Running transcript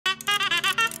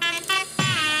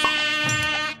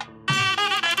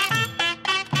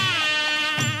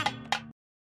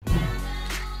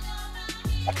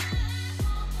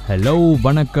Hello,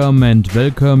 vanakkam and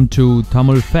welcome to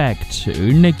Tamilfact.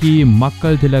 இன்னைக்கு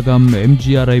மக்கள் திலகம்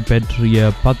எம்ஜிஆரை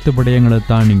பற்றிய 10 விடயங்களை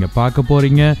தான் நீங்க பார்க்க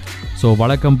போறீங்க. ஸோ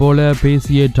வழக்கம் போல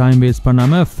பேசிய டைம் வேஸ்ட்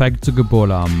பண்ணாம ஃபேக்ட்ஸுக்கு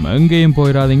போகலாம். எங்கேயும்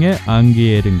போயிடாதீங்க,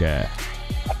 அங்கேயே இருங்க.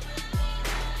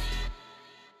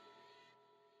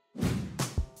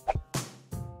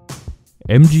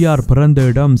 எம்ஜிஆர் பிறந்த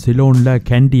இடம் சிலோன்ல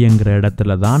கேண்டி என்கிற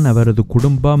இடத்துல தான். அவரது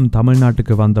குடும்பம்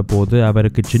தமிழ்நாட்டுக்கு வந்தபோது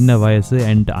அவருக்கு சின்ன வயசு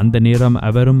அண்ட் அந்த நேரம்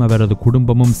அவரும் அவரது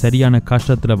குடும்பமும் சரியான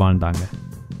கஷ்டத்தில் வாழ்ந்தாங்க.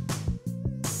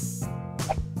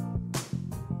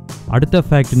 அடுத்த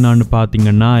ஃபேக்ட் என்னன்னு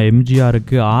பார்த்தீங்கன்னா,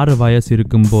 எம்ஜிஆருக்கு 6 வயசு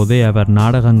இருக்கும் போதே அவர்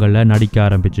நாடகங்களில் நடிக்க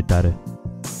ஆரம்பிச்சிட்டாரு.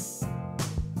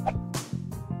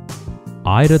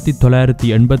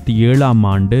 1987ஆம்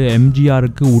ஆண்டு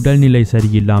எம்ஜிஆருக்கு உடல்நிலை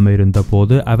சரியில்லாமல்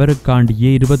இருந்தபோது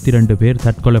அவருக்காண்டியே 22 பேர்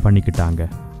தற்கொலை பண்ணிக்கிட்டாங்க.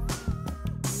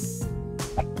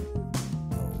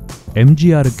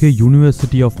 எம்ஜிஆருக்கு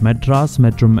யூனிவர்சிட்டி ஆஃப் மெட்ராஸ்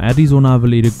மற்றும்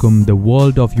அரிசோனாவில் இருக்கும் the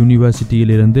world of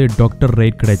யூனிவர்சிட்டியிலிருந்து doctor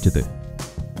rate கிடைச்சது.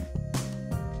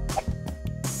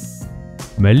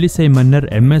 மெல்லிசை மன்னர்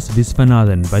MS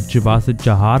விஸ்வநாதன் வச்சு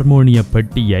வாசிச்ச ஹார்மோனிய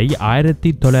பெட்டியை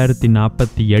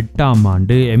 1948ஆம்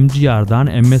ஆண்டு எம்ஜிஆர்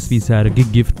தான் MSV சாருக்கு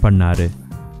கிஃப்ட் பண்ணாரு.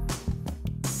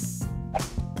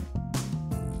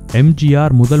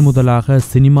 எம்ஜிஆர் முதலாக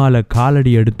சினிமால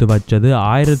காலடி எடுத்து வச்சது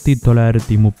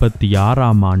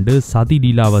 1936ஆம் ஆண்டு சதி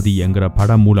லீலாவதி என்கிற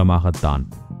படம் மூலமாகத்தான்.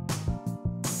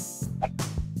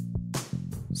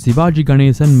 சிவாஜி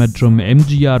கணேசன் மற்றும்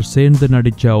எம்ஜிஆர் சேர்ந்து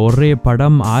நடித்த ஒரே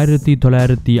படம்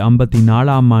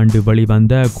 1954ஆம் ஆண்டு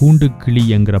வெளிவந்த கூண்டுக்கிளி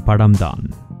என்கிற படம்தான்.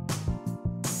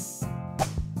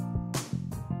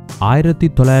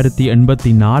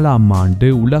 1984ஆம் ஆண்டு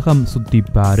உலகம்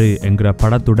சுத்திப்பாரு என்கிற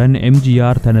படத்துடன்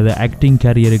எம்ஜிஆர் தனது ஆக்டிங்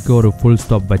கேரியருக்கு ஒரு ஃபுல்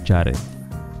ஸ்டாப் வச்சாரு.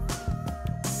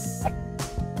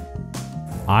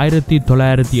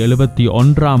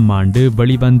 1971ஆம் ஆண்டு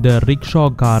வெளிவந்த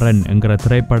ரிக்ஷாக்காரன் என்கிற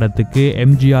திரைப்படத்துக்கு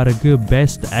எம்ஜிஆருக்கு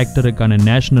பெஸ்ட் ஆக்டருக்கான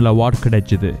நேஷனல் அவார்ட்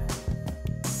கிடைச்சது.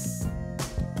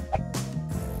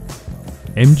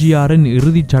 எம்ஜிஆரின்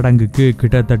இறுதிச் சடங்குக்கு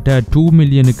கிட்டத்தட்ட 2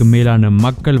 மில்லியனுக்கு மேலான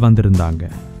மக்கள் வந்திருந்தாங்க.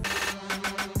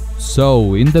 ஸோ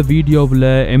இந்த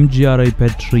வீடியோவில் எம்ஜிஆரை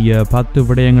பற்றிய 10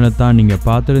 விடயங்களை தான் நீங்கள்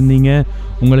பார்த்துருந்தீங்க.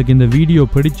 உங்களுக்கு இந்த வீடியோ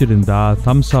பிடிச்சிருந்தா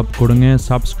தம்ஸ் அப் கொடுங்க,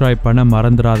 சப்ஸ்கிரைப் பண்ண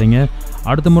மறந்துடாதீங்க.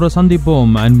 அடுத்த முறை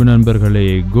சந்திப்போம் அன்பு நண்பர்களே.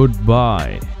 குட்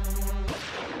பாய்.